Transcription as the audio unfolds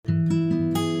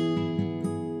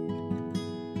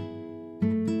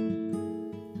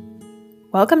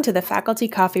Welcome to the Faculty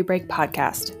Coffee Break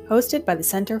podcast, hosted by the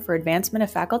Center for Advancement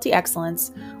of Faculty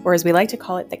Excellence, or as we like to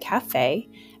call it, the Cafe,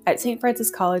 at St.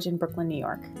 Francis College in Brooklyn, New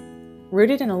York.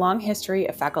 Rooted in a long history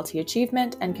of faculty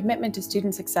achievement and commitment to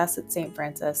student success at St.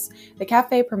 Francis, the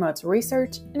Cafe promotes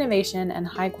research, innovation, and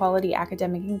high-quality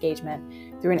academic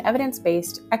engagement through an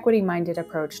evidence-based, equity-minded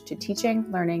approach to teaching,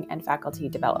 learning, and faculty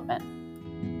development.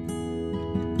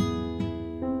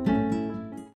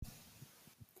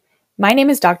 My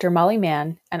name is Dr. Molly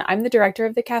Mann, and I'm the director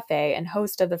of the Cafe and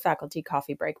host of the Faculty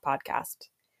Coffee Break podcast.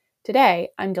 Today,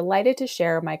 I'm delighted to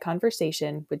share my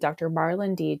conversation with Dr.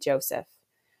 Marlon D. Joseph.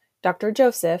 Dr.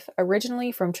 Joseph,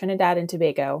 originally from Trinidad and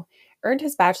Tobago, earned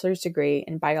his bachelor's degree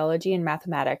in biology and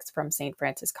mathematics from St.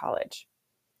 Francis College.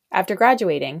 After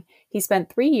graduating, he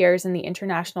spent 3 years in the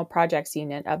International Projects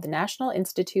Unit of the National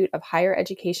Institute of Higher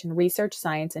Education Research,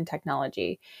 Science, and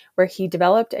Technology, where he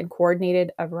developed and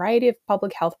coordinated a variety of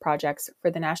public health projects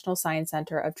for the National Science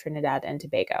Center of Trinidad and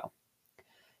Tobago.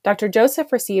 Dr.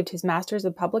 Joseph received his Master's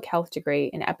of Public Health degree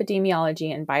in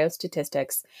Epidemiology and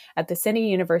Biostatistics at the City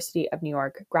University of New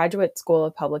York Graduate School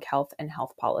of Public Health and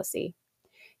Health Policy.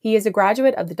 He is a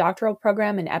graduate of the doctoral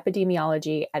program in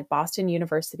epidemiology at Boston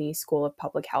University School of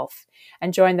Public Health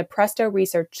and joined the Presto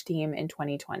research team in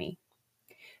 2020.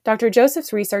 Dr.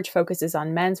 Joseph's research focuses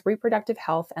on men's reproductive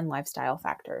health and lifestyle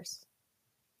factors.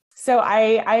 So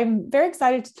I'm very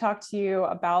excited to talk to you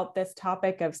about this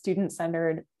topic of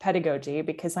student-centered pedagogy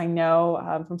because I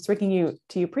know from speaking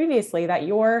to you previously that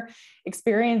your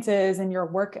experiences and your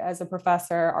work as a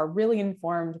professor are really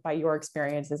informed by your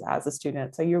experiences as a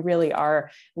student. So you really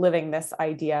are living this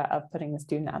idea of putting the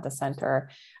student at the center.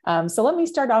 So let me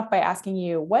start off by asking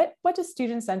you, what does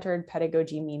student-centered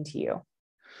pedagogy mean to you?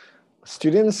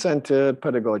 Student-centered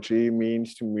pedagogy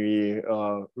means to me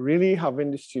really having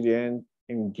the student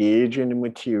engage in the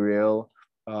material,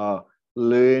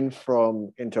 learn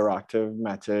from interactive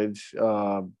methods,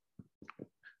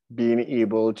 being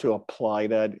able to apply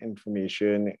that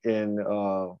information in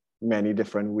many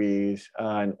different ways,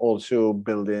 and also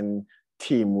building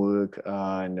teamwork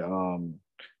and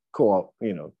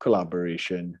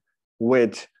collaboration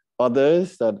with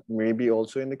others that may be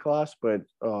also in the class, but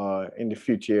in the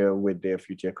future with their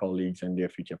future colleagues and their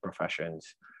future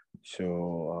professions.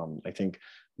 So I think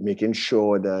making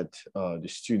sure that the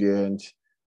students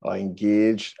are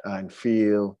engaged and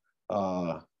feel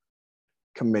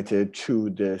committed to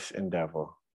this endeavor.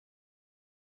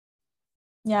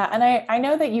 Yeah, and I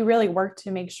know that you really work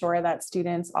to make sure that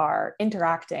students are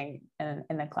interacting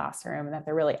in the classroom and that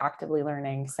they're really actively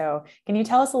learning. So can you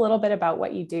tell us a little bit about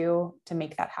what you do to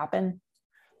make that happen?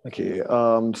 Okay,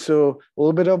 so a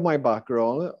little bit of my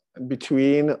background.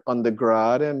 Between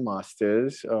undergrad and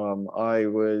master's, I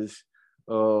was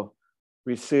a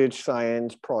research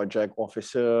science project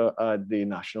officer at the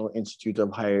National Institute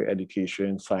of Higher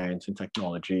Education, Science and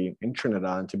Technology in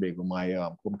Trinidad and Tobago, my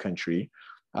home country.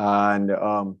 And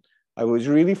I was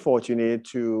really fortunate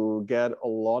to get a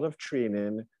lot of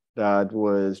training that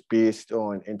was based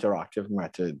on interactive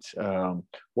methods.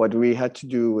 What we had to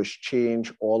do was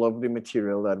change all of the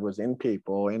material that was in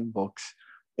paper, in books,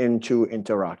 into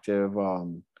interactive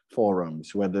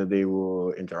forums, whether they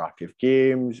were interactive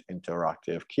games,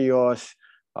 interactive kiosks,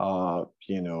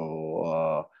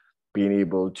 being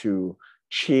able to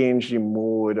change the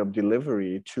mode of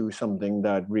delivery to something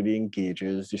that really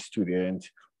engages the student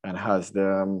and has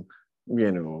them,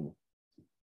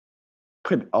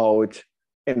 put out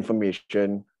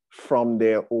information from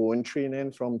their own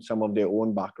training, from some of their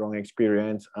own background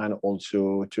experience, and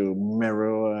also to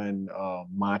mirror and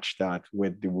match that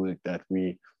with the work that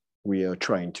we are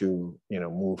trying to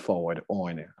move forward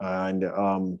on.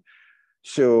 And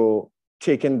so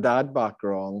taking that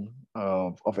background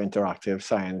of interactive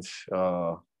science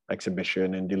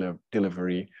exhibition and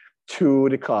delivery to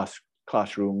the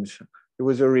classrooms, it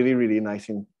was a really, really nice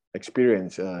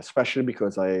experience, especially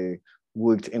because I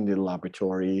worked in the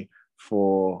laboratory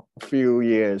for a few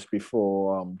years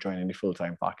before joining the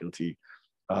full-time faculty.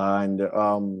 And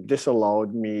this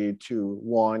allowed me to,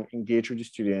 one, engage with the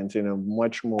students in a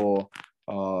much more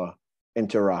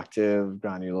interactive,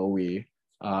 granular way,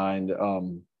 and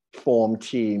form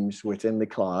teams within the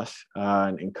class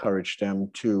and encourage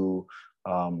them to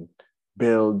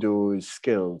build those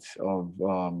skills of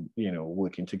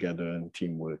working together and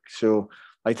teamwork. So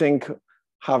I think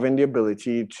having the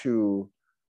ability to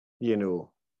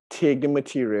take the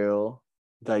material,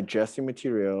 digest the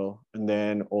material, and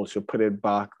then also put it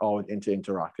back out into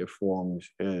interactive forms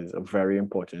is a very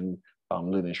important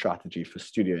learning strategy for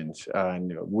students.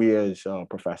 And we as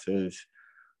professors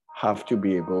have to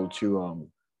be able to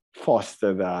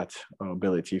foster that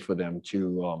ability for them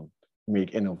to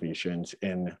make innovations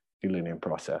in the learning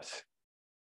process.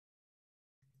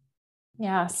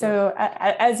 Yeah. So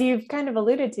as you've kind of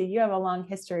alluded to, you have a long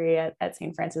history at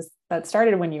St. Francis that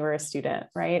started when you were a student,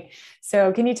 right?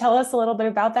 So can you tell us a little bit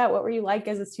about that? What were you like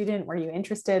as a student? Were you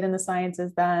interested in the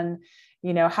sciences then?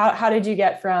 You know, how did you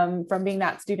get from being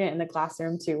that student in the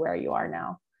classroom to where you are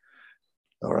now?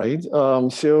 All right.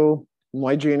 So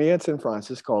my journey at St.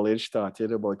 Francis College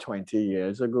started about 20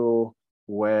 years ago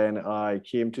when I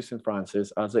came to St.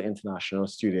 Francis as an international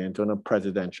student on a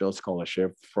presidential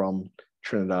scholarship from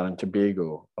Trinidad and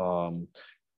Tobago.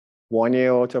 1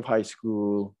 year out of high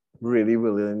school, really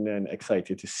willing and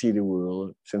excited to see the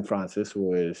world. St. Francis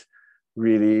was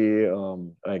really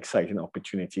an exciting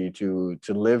opportunity to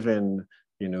live in,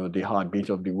 the heartbeat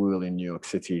of the world in New York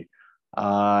City.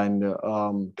 And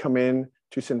coming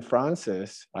to St.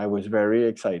 Francis, I was very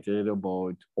excited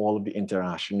about all of the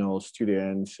international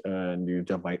students and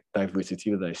the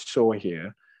diversity that I saw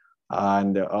here.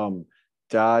 And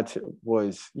that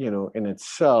was, in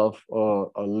itself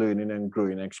a learning and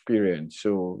growing experience.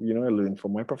 So, I learned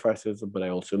from my professors, but I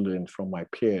also learned from my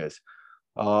peers.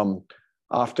 Um,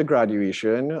 After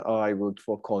graduation, I worked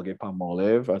for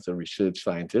Colgate-Palmolive as a research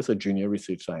scientist, a junior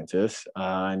research scientist.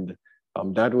 And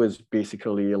that was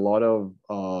basically a lot of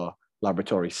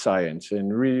laboratory science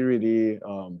and really, really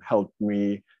helped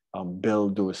me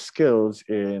build those skills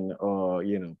in,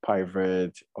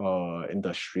 private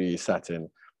industry setting,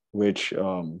 which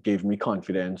gave me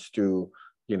confidence to,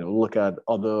 look at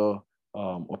other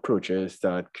approaches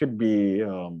that could be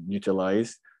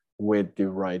utilized with the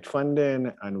right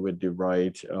funding and with the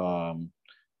right,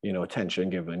 attention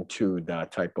given to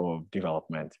that type of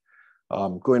development.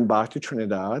 Going back to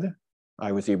Trinidad,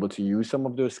 I was able to use some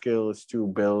of those skills to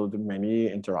build many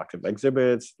interactive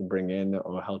exhibits, to bring in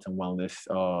a health and wellness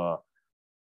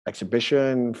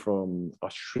exhibition from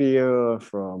Australia,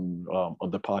 from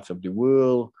other parts of the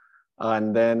world.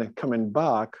 And then coming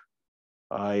back,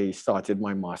 I started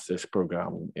my master's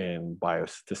program in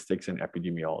biostatistics and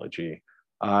epidemiology.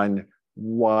 And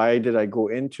why did I go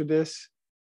into this?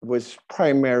 Was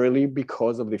primarily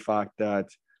because of the fact that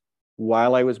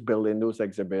while I was building those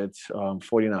exhibits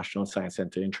for the National Science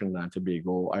Center in Trinidad and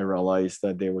Tobago, I realized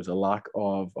that there was a lack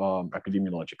of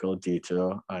epidemiological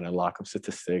data and a lack of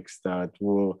statistics that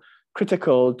were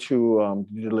critical to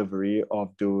the delivery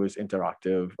of those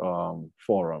interactive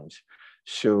forums.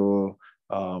 So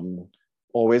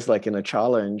always like in a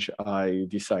challenge, I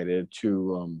decided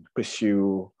to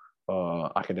pursue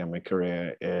academic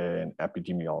career in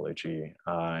epidemiology.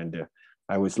 And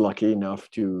I was lucky enough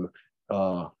to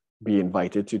be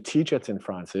invited to teach at St.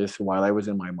 Francis while I was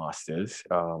in my master's.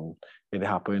 It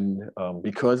happened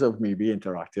because of maybe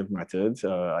interactive methods.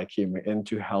 I came in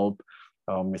to help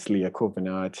Ms. Leah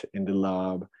Covenant in the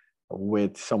lab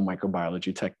with some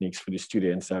microbiology techniques for the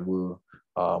students that were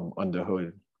under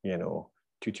her,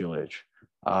 tutelage.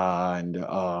 And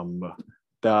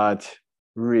that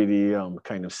really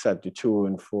kind of set the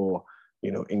tone for,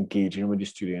 engaging with the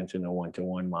students in a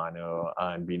one-to-one manner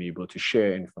and being able to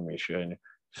share information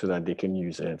so that they can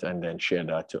use it and then share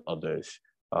that to others.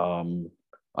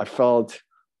 I felt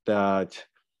that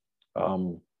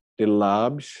the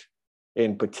labs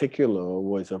in particular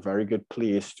was a very good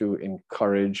place to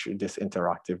encourage this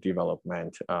interactive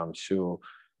development. So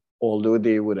although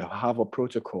they would have a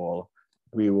protocol,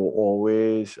 we were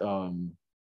always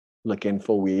looking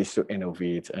for ways to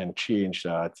innovate and change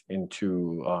that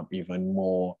into even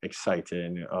more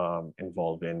exciting,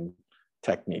 involving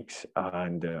techniques.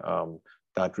 And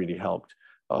that really helped.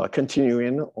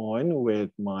 Continuing on with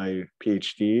my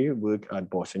PhD work at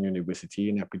Boston University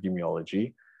in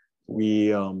epidemiology,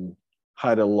 we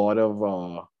had a lot of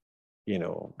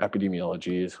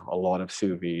epidemiologies, a lot of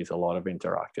surveys, a lot of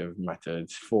interactive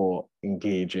methods for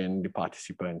engaging the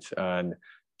participants and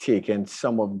taking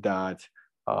some of that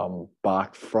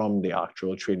back from the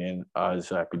actual training as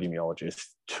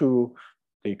epidemiologists to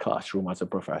the classroom as a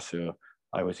professor.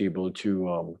 I was able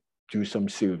to do some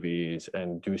surveys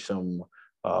and do some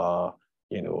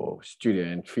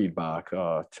student feedback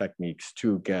techniques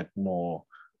to get more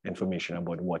information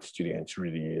about what students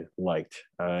really liked.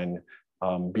 And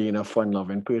being a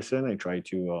fun-loving person, I try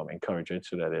to encourage it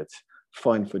so that it's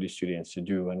fun for the students to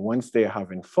do. And once they're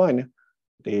having fun,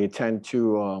 they tend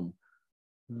to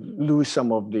lose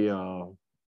some of the,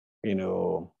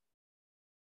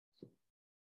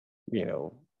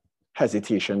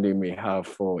 hesitation they may have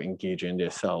for engaging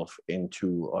themselves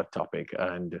into a topic.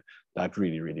 And that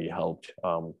really, really helped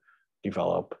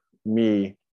develop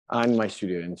me and my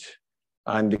students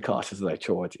and the classes that I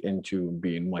taught into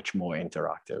being much more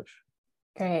interactive.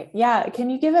 Great. Yeah. Can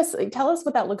you tell us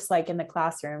what that looks like in the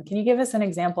classroom? Can you give us an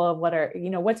example of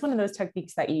what's one of those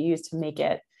techniques that you use to make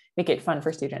it fun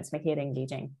for students, make it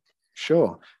engaging?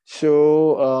 Sure.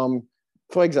 So,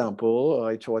 for example,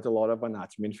 I taught a lot of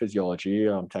anatomy and physiology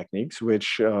techniques,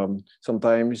 which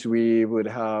sometimes we would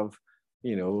have,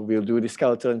 we'll do the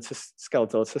skeletal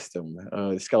system.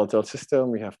 The skeletal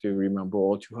system, we have to remember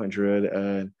all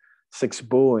 206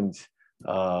 bones.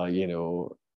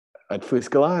 At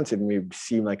first glance, it may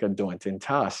seem like a daunting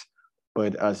task,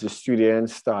 but as the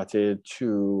students started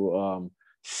to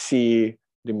see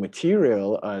the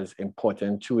material as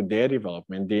important to their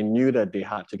development, they knew that they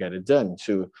had to get it done.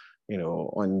 So,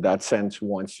 on that sense,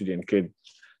 one student could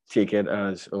take it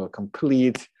as a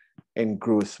complete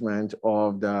engrossment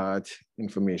of that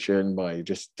information by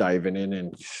just diving in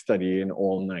and studying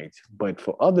all night. But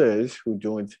for others who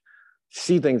don't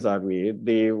see things that way,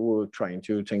 they were trying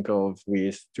to think of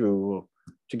ways to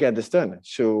get this done.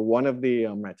 So one of the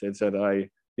methods that I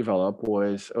developed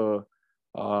was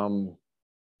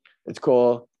it's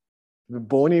called the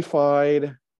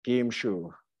Bonafide Game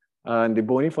Show. And the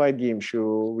Bonafide Game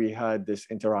Show, we had this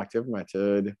interactive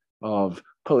method of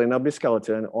pulling up the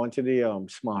skeleton onto the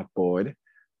smart board.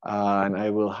 And I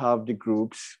will have the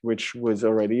groups, which was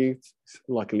already,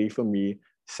 luckily for me,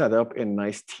 set up in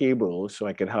nice tables so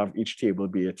I could have each table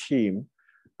be a team.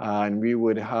 And we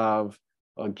would have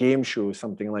a game show,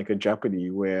 something like a Jeopardy,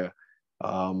 where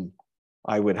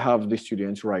I would have the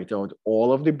students write out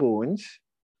all of the bones,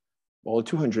 all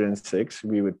 206.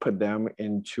 We would put them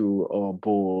into a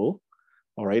bowl.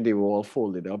 All right, they were all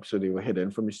folded up, so they were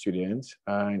hidden from the students.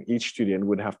 And each student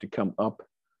would have to come up,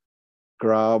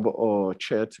 grab a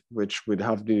chit, which would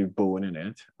have the bone in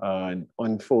it, and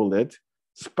unfold it,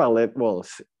 spell it, well,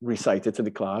 recite it to the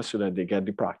class so that they get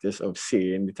the practice of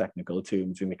saying the technical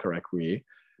terms in the correct way.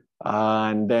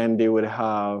 And then they would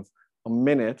have a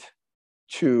minute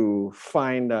to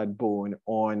find that bone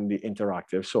on the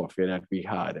interactive software that we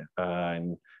had.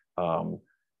 And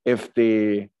if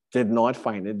they did not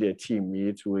find it, their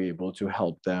teammates were able to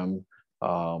help them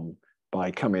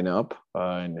by coming up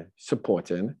and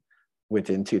supporting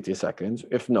within 30 seconds.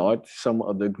 If not, some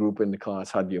other group in the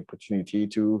class had the opportunity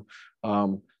to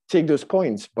take those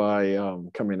points by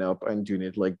coming up and doing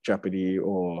it like Jeopardy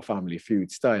or Family Feud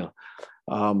style.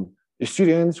 The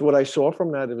students, what I saw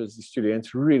from that was the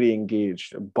students really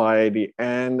engaged. By the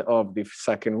end of the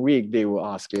second week, they were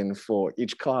asking for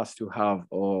each class to have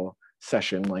a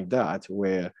session like that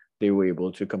where they were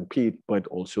able to compete, but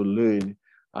also learn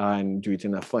and do it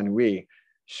in a fun way.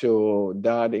 So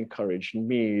that encouraged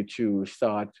me to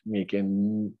start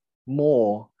making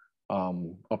more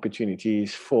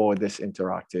opportunities for this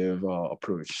interactive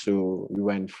approach. So we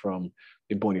went from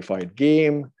the Bonafide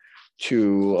game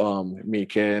to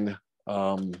making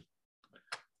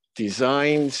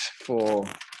designs for,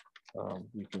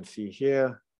 you can see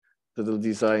here, little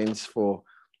designs for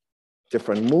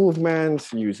different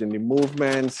movements, using the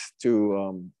movements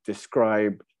to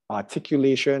describe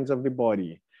articulations of the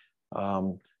body.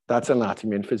 That's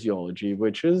anatomy and physiology,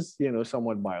 which is,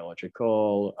 somewhat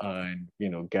biological and,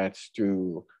 gets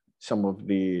to some of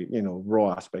the,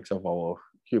 raw aspects of our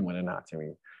human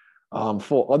anatomy.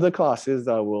 For other classes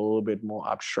that were a little bit more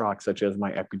abstract, such as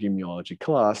my epidemiology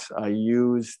class, I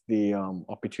used the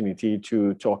opportunity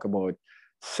to talk about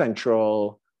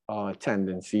central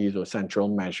tendencies or central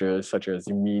measures, such as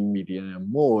the mean, median,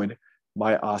 and mode,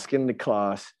 by asking the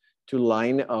class to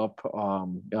line up.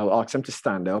 I'll ask them to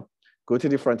stand up, go to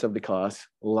the front of the class,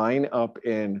 line up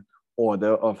in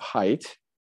order of height.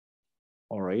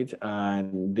 All right,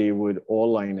 and they would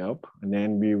all line up, and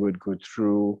then we would go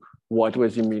through what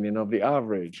was the meaning of the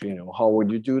average. How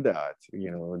would you do that?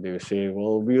 They would say,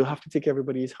 well, we'll have to take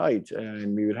everybody's height,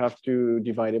 and we would have to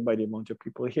divide it by the amount of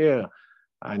people here.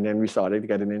 And then we started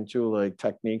getting into like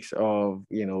techniques of,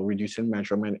 reducing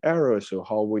measurement error. So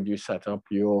how would you set up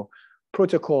your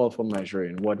protocol for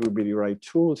measuring? What would be the right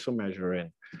tools for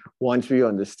measuring? Once we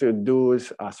understood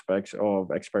those aspects of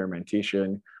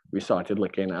experimentation, we started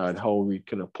looking at how we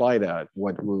could apply that.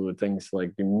 What were things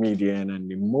like the median and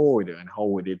the mode, and how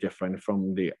were they different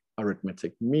from the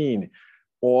arithmetic mean?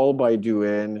 All by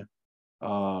doing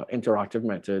interactive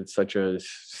methods such as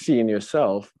seeing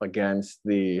yourself against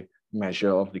the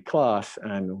measure of the class,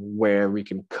 and where we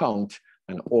can count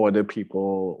and order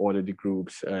people, order the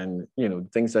groups, and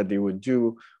things that they would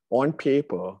do on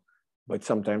paper, but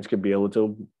sometimes could be a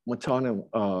little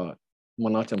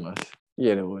monotonous.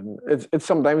 And it's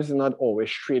sometimes not always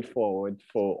straightforward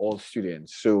for all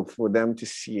students. So for them to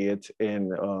see it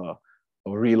in a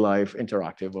real life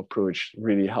interactive approach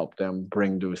really helped them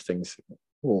bring those things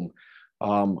home.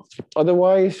 Um,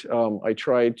 Otherwise, I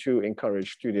try to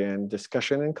encourage student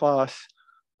discussion in class.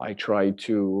 I try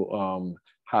to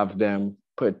have them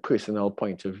put personal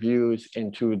point of views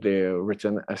into their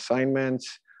written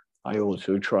assignments. I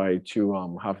also try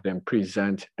to have them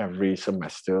present every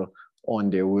semester on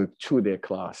their work to their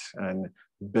class and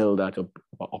build that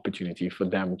opportunity for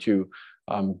them to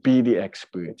be the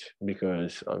expert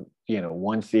because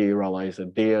once they realize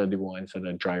that they are the ones that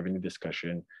are driving the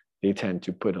discussion, they tend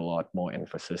to put a lot more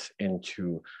emphasis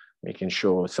into making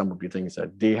sure some of the things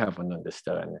that they haven't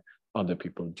understand other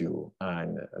people do,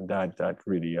 and that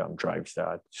really drives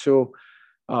that. So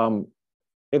um,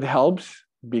 it helps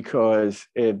because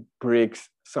it breaks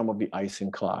some of the ice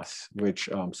in class, which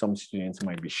some students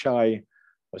might be shy,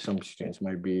 or some students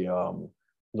might be a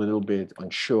little bit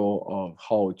unsure of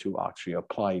how to actually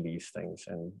apply these things.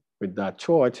 And with that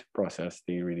thought process,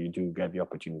 they really do get the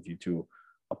opportunity to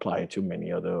apply it to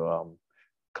many other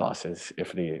classes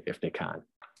if they can.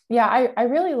 Yeah, I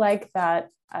really like that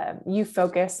you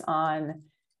focus on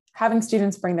having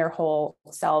students bring their whole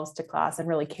selves to class and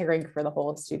really caring for the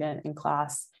whole student in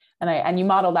class. And you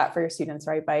model that for your students,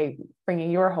 right, by bringing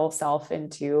your whole self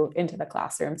into the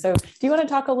classroom. So do you want to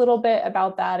talk a little bit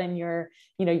about that and your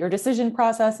decision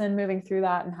process and moving through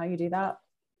that and how you do that?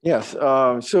 Yes.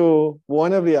 So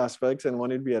one of the aspects and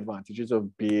one of the advantages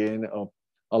of being a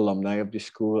alumni of the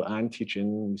school and teaching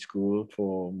in the school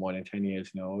for more than 10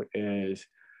 years now is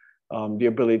the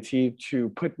ability to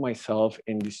put myself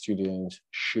in the students'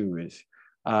 shoes.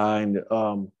 And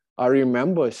I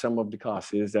remember some of the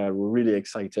classes that were really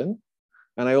exciting.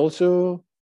 And I also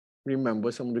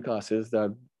remember some of the classes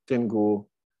that didn't go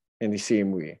in the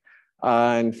same way.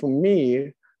 And for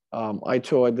me, I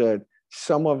thought that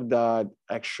some of that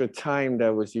extra time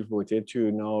that was devoted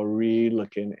to now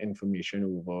re-looking information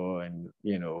over and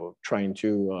trying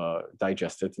to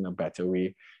digest it in a better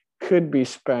way could be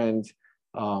spent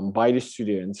by the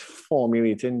students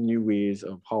formulating new ways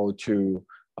of how to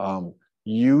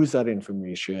use that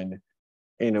information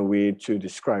in a way to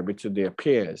describe it to their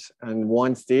peers. And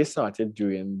once they started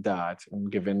doing that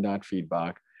and giving that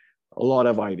feedback, a lot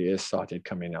of ideas started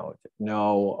coming out.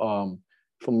 Now,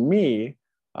 for me,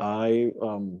 I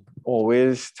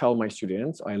always tell my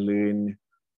students I learn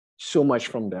so much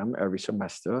from them every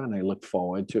semester, and I look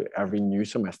forward to every new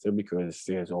semester because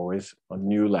there's always a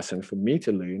new lesson for me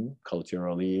to learn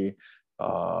culturally,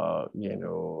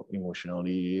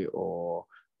 emotionally, or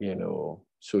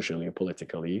socially,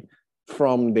 politically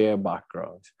from their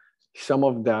backgrounds. Some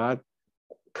of that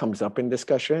comes up in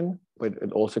discussion, but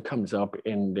it also comes up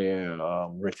in their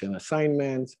written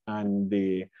assignments and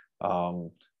the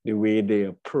way they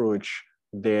approach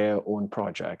their own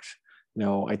projects.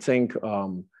 Now, I think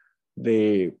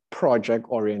the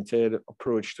project-oriented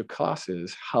approach to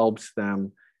classes helps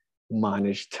them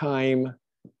manage time,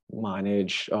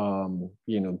 manage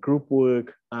group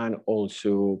work, and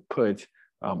also put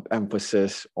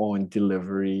emphasis on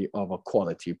delivery of a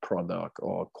quality product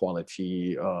or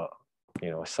quality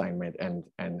assignment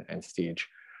and stage.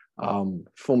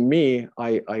 For me,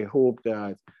 I hope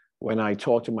that when I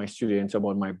talk to my students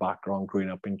about my background growing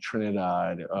up in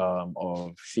Trinidad,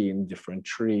 of seeing different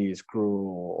trees grow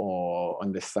or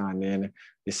understanding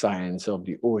the science of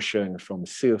the ocean from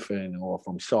surfing or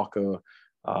from soccer,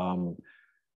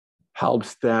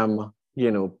 helps them,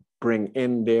 bring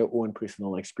in their own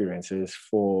personal experiences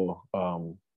for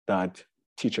that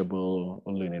teachable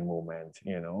learning moment,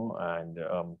 and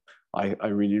I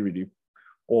really, really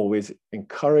always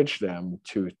encourage them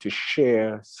to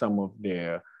share some of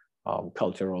their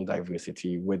cultural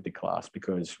diversity with the class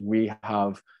because we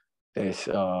have this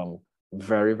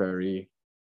very, very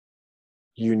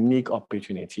unique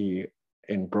opportunity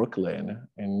in Brooklyn,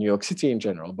 in New York City in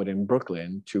general, but in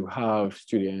Brooklyn, to have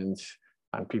students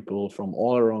and people from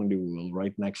all around the world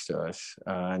right next to us,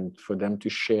 and for them to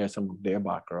share some of their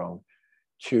background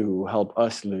to help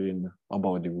us learn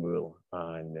about the world.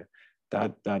 And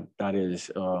that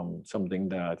is something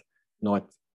that not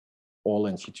all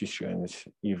institutions,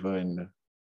 even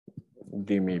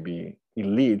they may be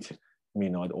elite, may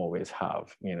not always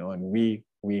have, and we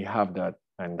have that,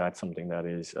 and that's something that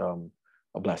is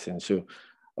a blessing. So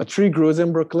a tree grows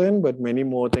in Brooklyn, but many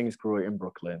more things grow in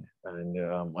Brooklyn. And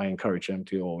I encourage them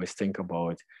to always think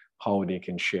about how they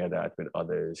can share that with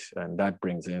others. And that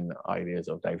brings in ideas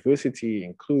of diversity,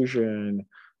 inclusion.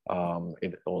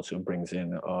 It also brings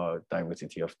in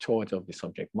diversity of thought of the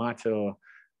subject matter.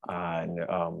 And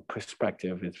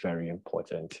perspective is very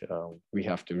important. We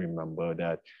have to remember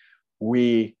that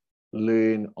we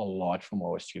learn a lot from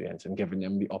our students, and giving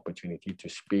them the opportunity to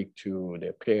speak to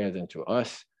their peers and to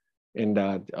us in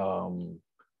that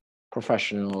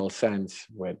professional sense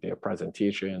with their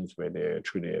presentations,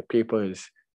 through their papers,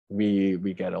 we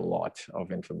get a lot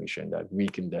of information that we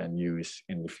can then use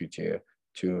in the future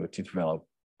to develop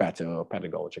better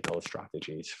pedagogical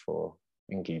strategies for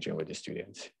engaging with the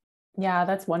students. Yeah,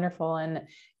 that's wonderful. And,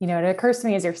 it occurs to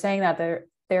me as you're saying that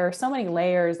there are so many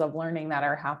layers of learning that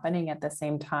are happening at the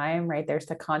same time, right? There's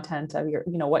the content of your,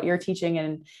 what you're teaching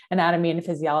in anatomy and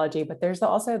physiology, but there's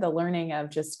also the learning of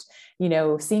just,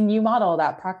 seeing you model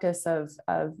that practice of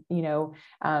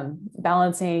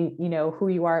balancing, who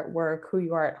you are at work, who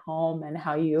you are at home, and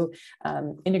how you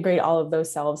integrate all of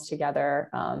those selves together.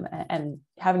 And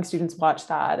having students watch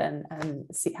that and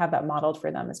have that modeled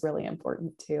for them is really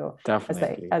important too.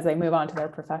 Definitely. As they move on to their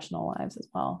professional lives as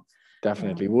well.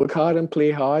 Definitely. Work hard and play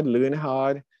hard, learn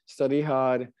hard, study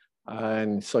hard,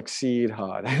 and succeed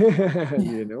hard,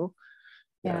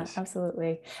 Yeah, Yes.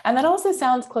 absolutely. And that also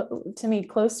sounds to me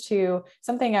close to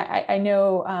something I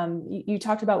know you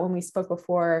talked about when we spoke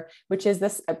before, which is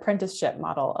this apprenticeship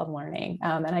model of learning.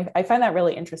 And I find that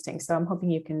really interesting. So I'm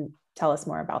hoping you can tell us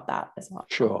more about that as well.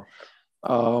 Sure.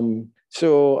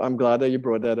 So I'm glad that you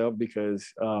brought that up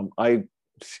because I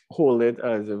hold it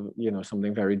as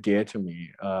something very dear to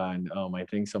me, and I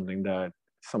think something that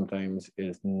sometimes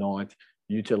is not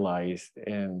utilized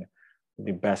in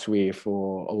the best way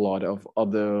for a lot of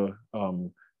other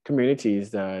communities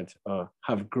that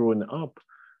have grown up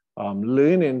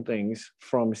learning things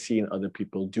from seeing other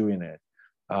people doing it.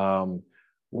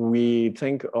 We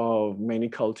think of many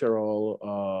cultural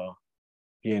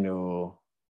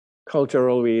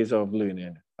ways of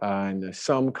learning, and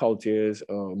some cultures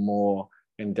are more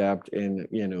in depth in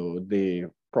the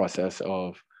process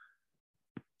of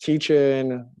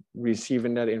teaching,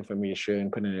 receiving that information,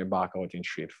 putting it back out in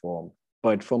straight form.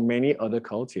 But for many other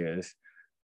cultures,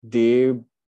 they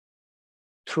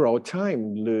throughout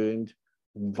time learned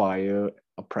via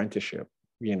apprenticeship,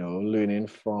 learning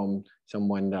from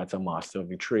someone that's a master of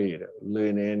the trade,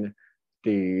 learning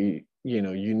the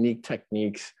unique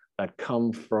techniques that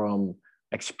come from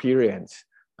experience,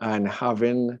 and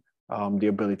having the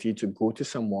ability to go to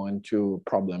someone to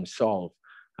problem solve.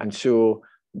 And so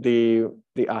the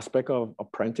aspect of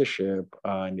apprenticeship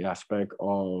and the aspect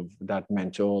of that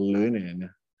mentor learning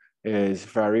is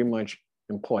very much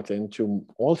important to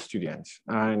all students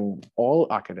and all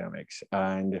academics.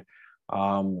 And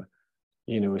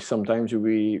sometimes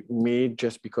we may,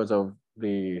 just because of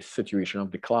the situation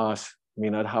of the class, may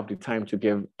not have the time to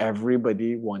give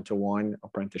everybody one-to-one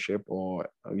apprenticeship or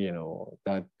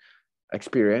that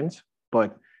experience.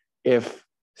 But if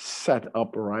set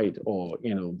up right, or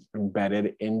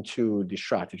embedded into the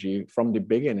strategy from the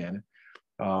beginning,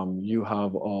 you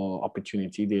have an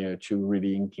opportunity there to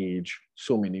really engage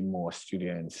so many more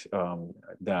students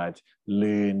that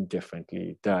learn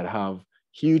differently, that have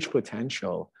huge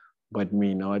potential, but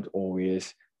may not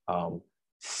always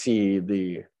see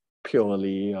the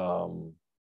purely,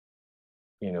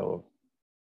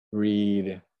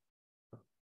 read,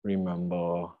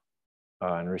 remember,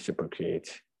 and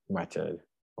reciprocate method.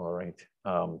 All right.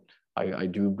 I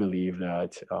do believe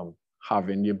that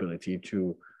having the ability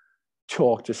to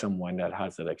talk to someone that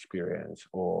has that experience,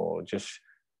 or just,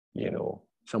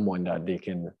 someone that they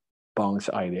can bounce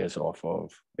ideas off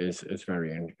of, is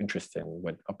very interesting.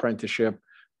 With apprenticeship,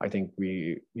 I think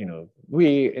we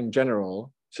in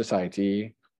general,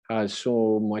 society has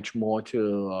so much more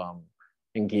to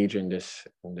engage in this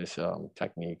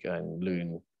technique and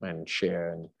learn and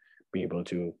share and be able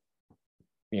to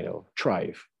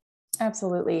thrive.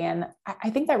 Absolutely. And I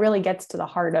think that really gets to the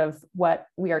heart of what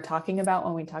we are talking about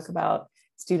when we talk about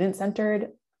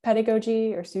student-centered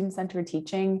pedagogy or student-centered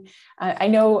teaching. I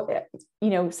know,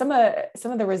 some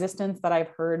of the resistance that I've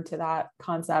heard to that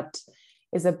concept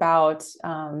is about,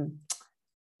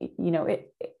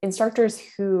 instructors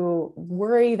who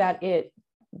worry that it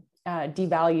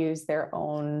devalues their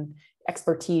own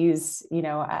expertise,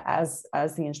 as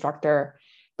the instructor.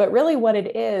 But really what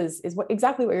it is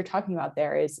exactly what you're talking about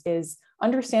there is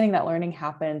understanding that learning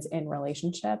happens in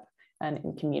relationship and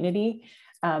in community.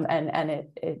 And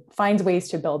it finds ways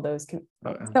to build those.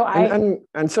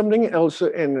 And something else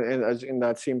in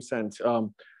that same sense.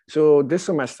 So this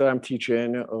semester I'm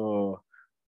teaching a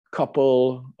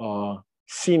couple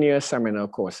senior seminar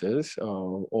courses,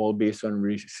 all based on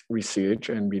research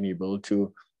and being able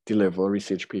to deliver a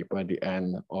research paper at the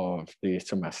end of the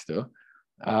semester.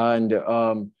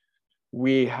 And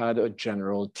we had a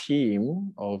general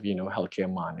theme of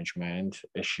healthcare management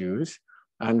issues.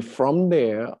 And from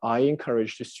there, I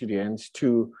encouraged the students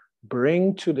to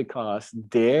bring to the class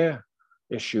their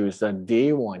issues that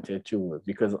they wanted to work,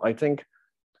 because I think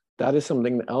that is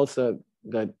something else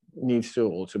that needs to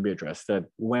also be addressed, that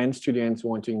when students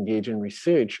want to engage in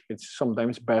research, it's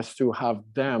sometimes best to have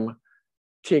them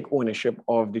take ownership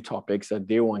of the topics that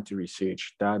they want to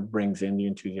research. That brings in the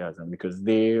enthusiasm, because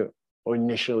they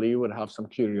initially would have some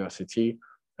curiosity,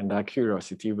 and that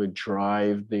curiosity would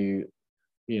drive the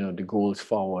goals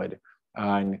forward.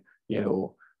 And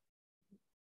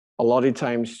a lot of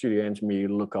times students may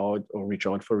look out or reach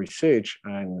out for research,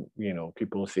 and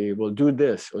people say, well, do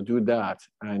this or do that,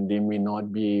 and they may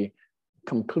not be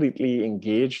completely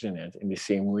engaged in it in the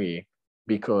same way,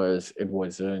 because it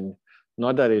wasn't,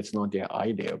 not that it's not their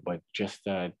idea, but just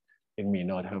that it may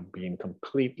not have been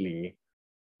completely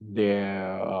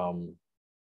their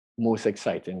most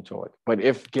exciting thought. But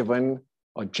if given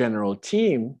a general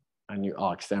theme and you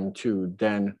ask them to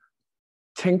then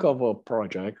think of a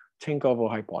project, think of a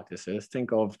hypothesis,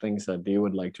 think of things that they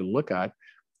would like to look at,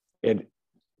 it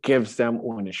gives them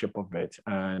ownership of it.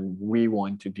 And we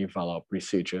want to develop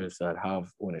researchers that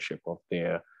have ownership of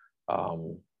their,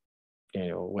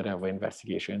 whatever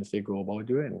investigations they go about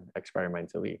doing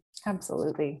experimentally.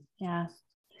 Absolutely. Yeah.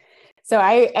 So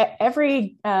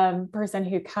every person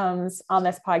who comes on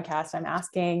this podcast, I'm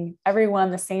asking everyone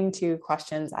the same two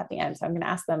questions at the end. So I'm going to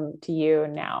ask them to you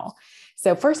now.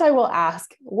 So first I will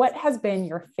ask, what has been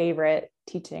your favorite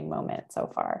teaching moment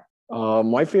so far?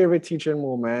 My favorite teaching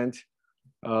moment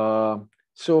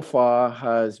so far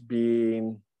has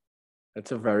been,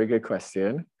 that's a very good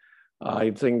question.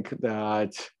 I think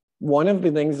that one of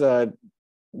the things that,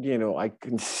 I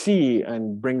can see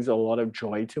and brings a lot of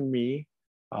joy to me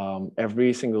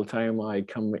every single time I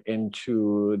come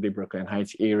into the Brooklyn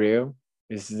Heights area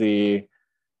is the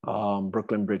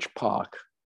Brooklyn Bridge Park,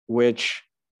 which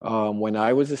when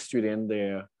I was a student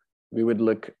there, we would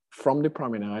look from the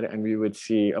promenade and we would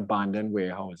see abandoned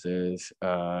warehouses,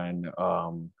 and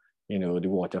the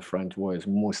waterfront was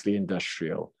mostly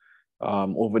industrial.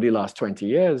 Over the last 20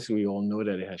 years, we all know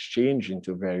that it has changed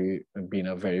into being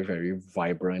a very, very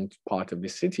vibrant part of the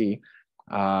city,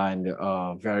 and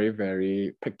a very,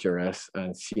 very picturesque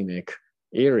and scenic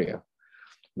area.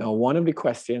 Now, one of the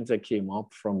questions that came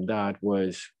up from that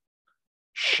was,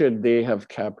 should they have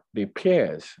kept the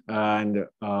piers? And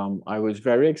I was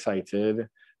very excited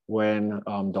when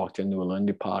Dr. Nolan,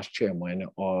 the past chairman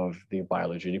of the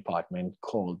biology department,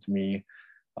 called me.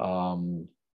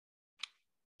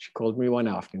 She called me one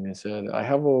afternoon and said, I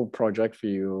have a project for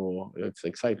you. It's an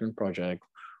exciting project.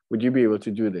 Would you be able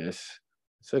to do this?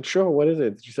 I said, sure, what is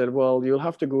it? She said, well, you'll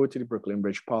have to go to the Brooklyn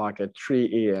Bridge Park at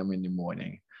 3 a.m. in the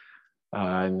morning.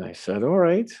 And I said, all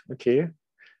right, okay.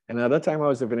 And at that time I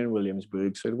was living in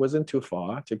Williamsburg, so it wasn't too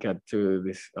far to get to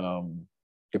this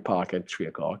the park at 3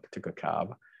 o'clock, took a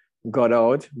cab. Got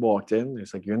out, walked in.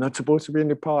 It's like, you're not supposed to be in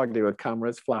the park. There were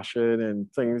cameras flashing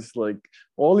and things like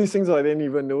all these things I didn't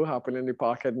even know happened in the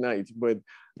park at night. But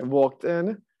I walked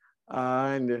in,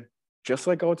 and just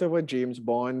like out of a James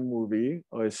Bond movie,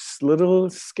 a little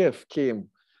skiff came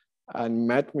and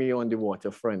met me on the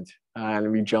waterfront.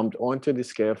 And we jumped onto the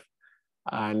skiff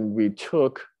and we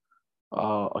took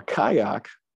a kayak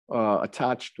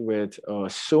attached with a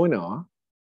sonar.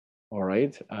 All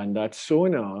right. And that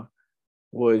sonar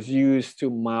was used to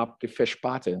map the fish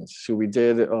patterns. So we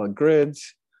did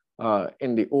grids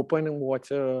in the open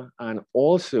water, and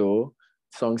also,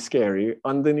 sounds scary,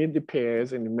 underneath the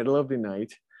piers in the middle of the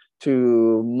night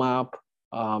to map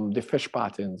the fish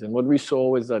patterns. And what we saw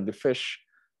was that the fish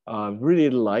really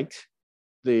liked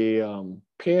the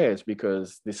piers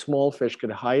because the small fish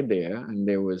could hide there, and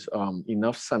there was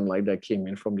enough sunlight that came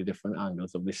in from the different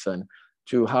angles of the sun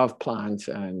to have plants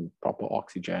and proper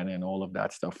oxygen and all of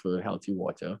that stuff for healthy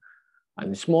water.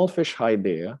 And the small fish hide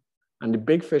there, and the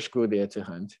big fish go there to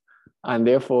hunt. And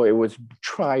therefore, it was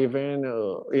thriving,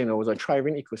 it was a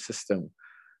thriving ecosystem.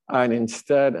 And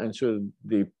instead, and so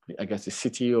I guess the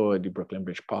city or the Brooklyn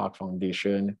Bridge Park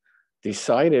Foundation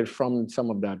decided from some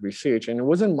of that research, and it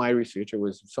wasn't my research, it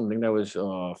was something that was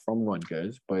from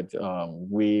Rutgers, but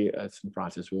we at St.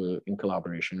 Francis were in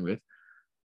collaboration with,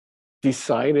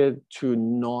 decided to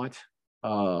not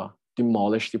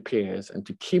demolish the piers and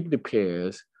to keep the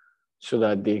piers so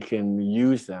that they can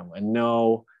use them. And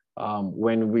now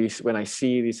when I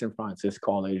see the St. Francis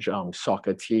College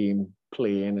soccer team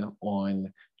playing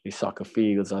on the soccer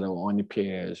fields that are on the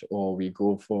piers, or we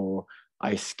go for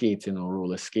ice skating or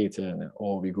roller skating,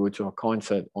 or we go to a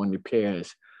concert on the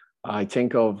piers, I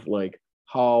think of like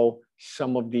how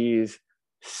some of these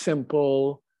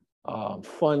simple,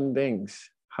 fun things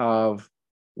have,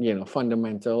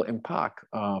 fundamental impact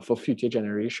for future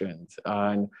generations.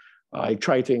 And I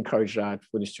try to encourage that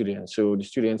for the students. So the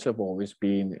students have always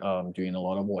been doing a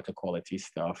lot of water quality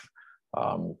stuff.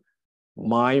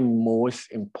 my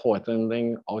most important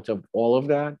thing out of all of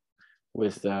that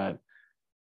was that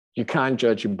you can't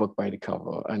judge a book by the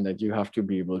cover, and that you have to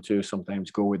be able to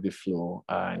sometimes go with the flow,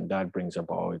 and that brings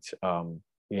about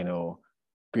you know,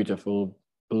 beautiful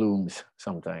blooms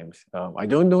sometimes. I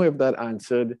don't know if that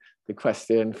answered the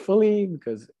question fully,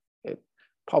 because it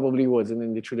probably wasn't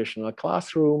in the traditional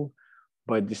classroom,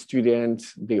 but the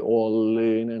students, they all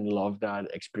learn and love that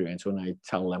experience when I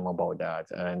tell them about that.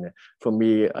 And for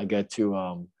me, I get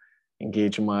to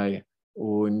engage my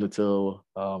own little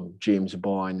James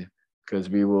Bond, because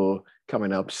we were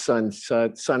coming up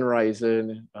sunset, sun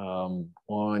rising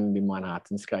on the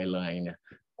Manhattan skyline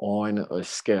on a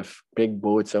skiff, big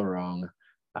boats around.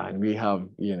 And we have,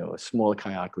 you know, a small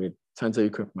kayak with tons of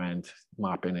equipment,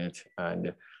 mapping it.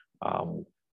 And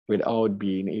without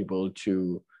being able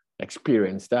to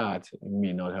experience that,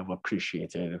 may not have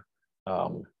appreciated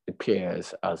the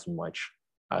peers as much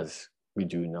as we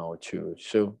do now too.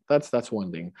 So that's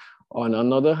one thing. On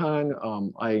another hand,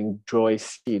 I enjoy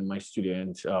seeing my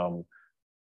students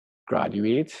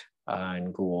graduate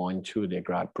and go on to their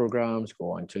grad programs,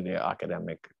 go on to their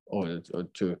academic or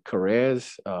to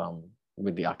careers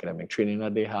with the academic training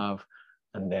that they have,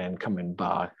 and then coming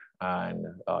back and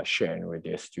sharing with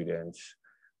their students,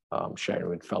 sharing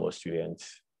with fellow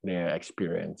students their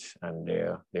experience and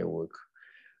their work.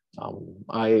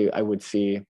 I would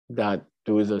say that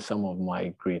those are some of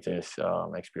my greatest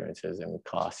experiences in the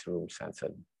classroom sense,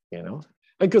 you know,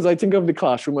 because I think of the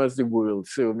classroom as the world.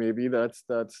 So maybe that's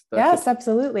yes,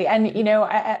 absolutely. And you know,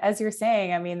 as you're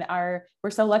saying, I mean, we're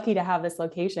so lucky to have this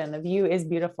location. The view is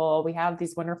beautiful. We have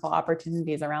these wonderful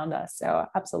opportunities around us. So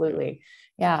absolutely,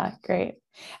 yeah, great.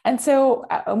 And so,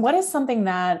 what is something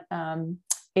that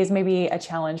is maybe a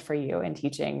challenge for you in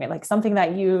teaching, like something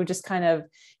that you just kind of,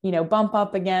 you know, bump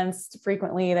up against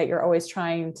frequently, that you're always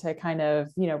trying to kind of,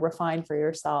 you know, refine for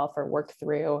yourself or work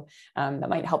through, that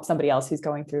might help somebody else who's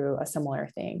going through a similar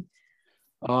thing?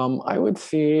 I would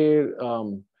say,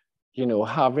 you know,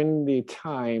 having the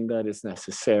time that is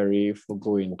necessary for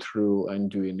going through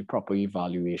and doing the proper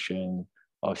evaluation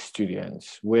of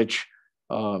students, which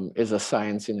is a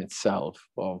science in itself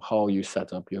of how you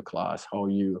set up your class, how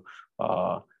you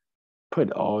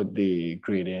put out the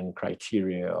grading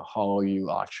criteria, how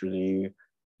you actually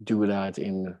do that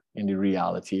in the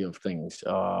reality of things.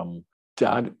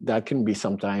 That can be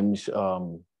sometimes,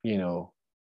 you know,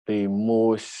 the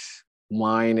most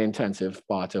mind intensive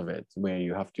part of it, where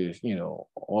you have to, you know,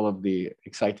 all of the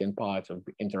exciting parts of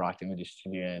interacting with the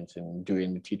students and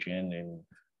doing the teaching and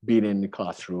being in the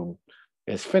classroom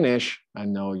is finished.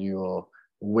 And now you're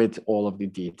with all of the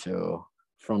data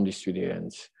from the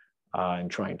students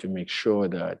and trying to make sure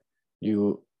that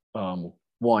you,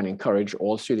 one, encourage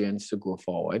all students to go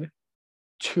forward.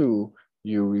 Two,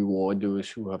 you reward those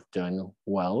who have done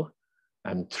well.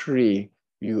 And three,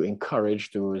 you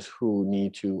encourage those who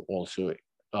need to also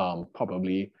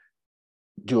probably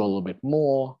do a little bit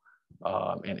more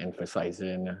and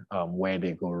emphasizing where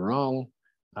they go wrong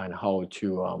and how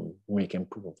to make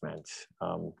improvements.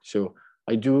 So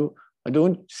I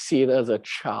don't see it as a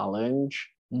challenge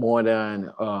more than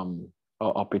an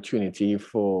opportunity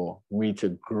for me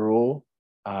to grow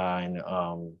and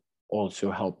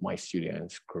also help my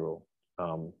students grow.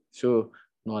 So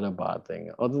not a bad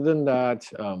thing. Other than that,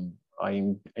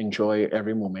 I enjoy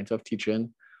every moment of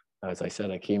teaching. As I said,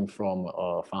 I came from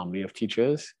a family of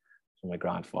teachers. So my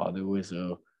grandfather was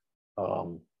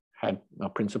had a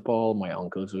principal. My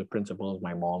uncles were principals.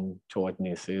 My mom taught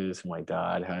nurses. My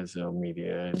dad has a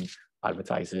media and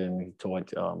advertising. He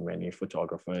taught many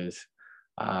photographers.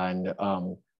 And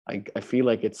I feel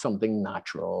like it's something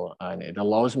natural, and it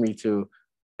allows me to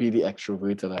be the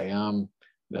extrovert that I am.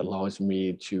 It allows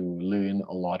me to learn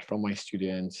a lot from my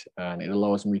students, and it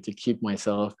allows me to keep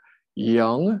myself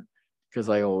young, because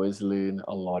I always learn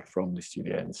a lot from the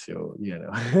students. So, you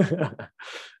know,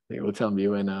 they will tell me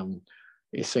when I'm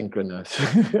asynchronous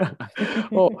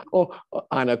or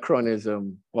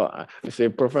anachronism. Well, I say,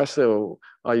 Professor,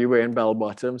 are you wearing bell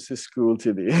bottoms to school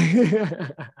today?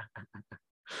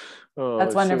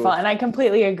 That's wonderful. And I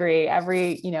completely agree.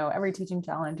 Every teaching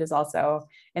challenge is also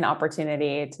an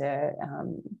opportunity to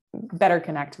better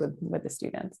connect with the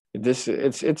students.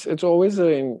 It's always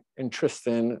an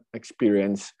interesting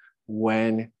experience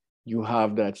when you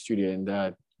have that student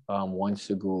that wants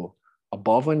to go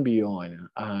above and beyond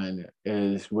and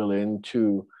is willing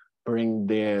to bring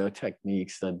their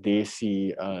techniques that they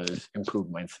see as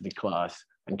improvements to the class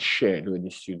and shared with the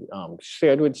student,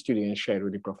 shared with students, shared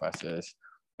with the professors,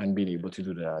 and being able to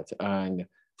do that. And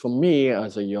for me,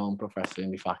 as a young professor in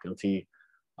the faculty,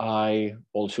 I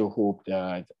also hope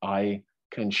that I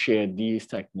can share these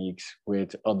techniques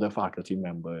with other faculty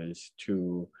members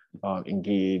to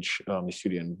engage the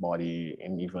student body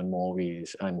in even more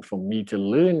ways, and for me to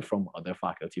learn from other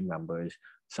faculty members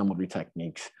some of the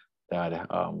techniques that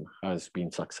has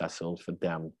been successful for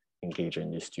them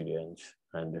engaging the students.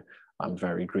 And I'm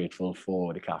very grateful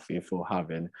for the cafe for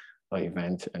having an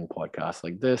event and podcast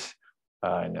like this,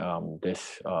 and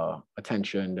this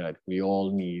attention that we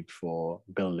all need for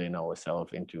building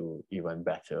ourselves into even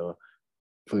better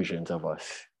versions of us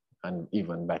and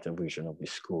even better version of the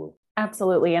school.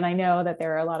 Absolutely. And I know that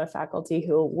there are a lot of faculty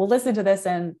who will listen to this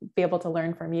and be able to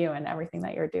learn from you and everything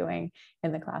that you're doing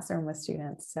in the classroom with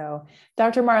students. So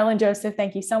Dr. Marlon Joseph,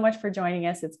 thank you so much for joining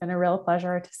us. It's been a real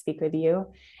pleasure to speak with you.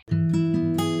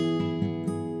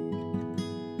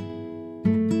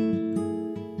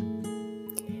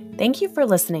 Thank you for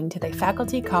listening to the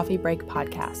Faculty Coffee Break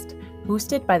podcast,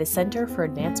 hosted by the Center for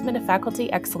Advancement of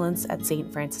Faculty Excellence at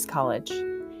St. Francis College.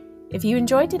 If you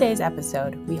enjoyed today's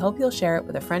episode, we hope you'll share it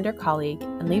with a friend or colleague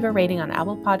and leave a rating on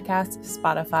Apple Podcasts,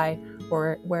 Spotify,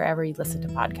 or wherever you listen to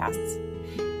podcasts.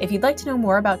 If you'd like to know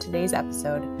more about today's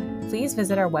episode, please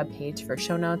visit our webpage for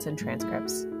show notes and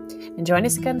transcripts. And join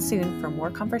us again soon for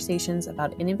more conversations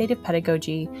about innovative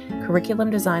pedagogy, curriculum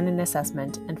design and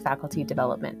assessment, and faculty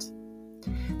development.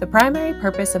 The primary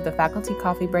purpose of the Faculty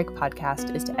Coffee Break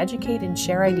podcast is to educate and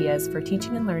share ideas for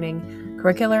teaching and learning,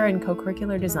 curricular and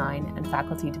co-curricular design, and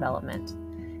faculty development.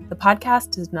 The podcast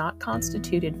does not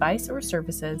constitute advice or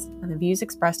services, and the views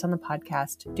expressed on the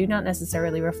podcast do not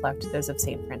necessarily reflect those of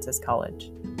St. Francis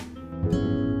College.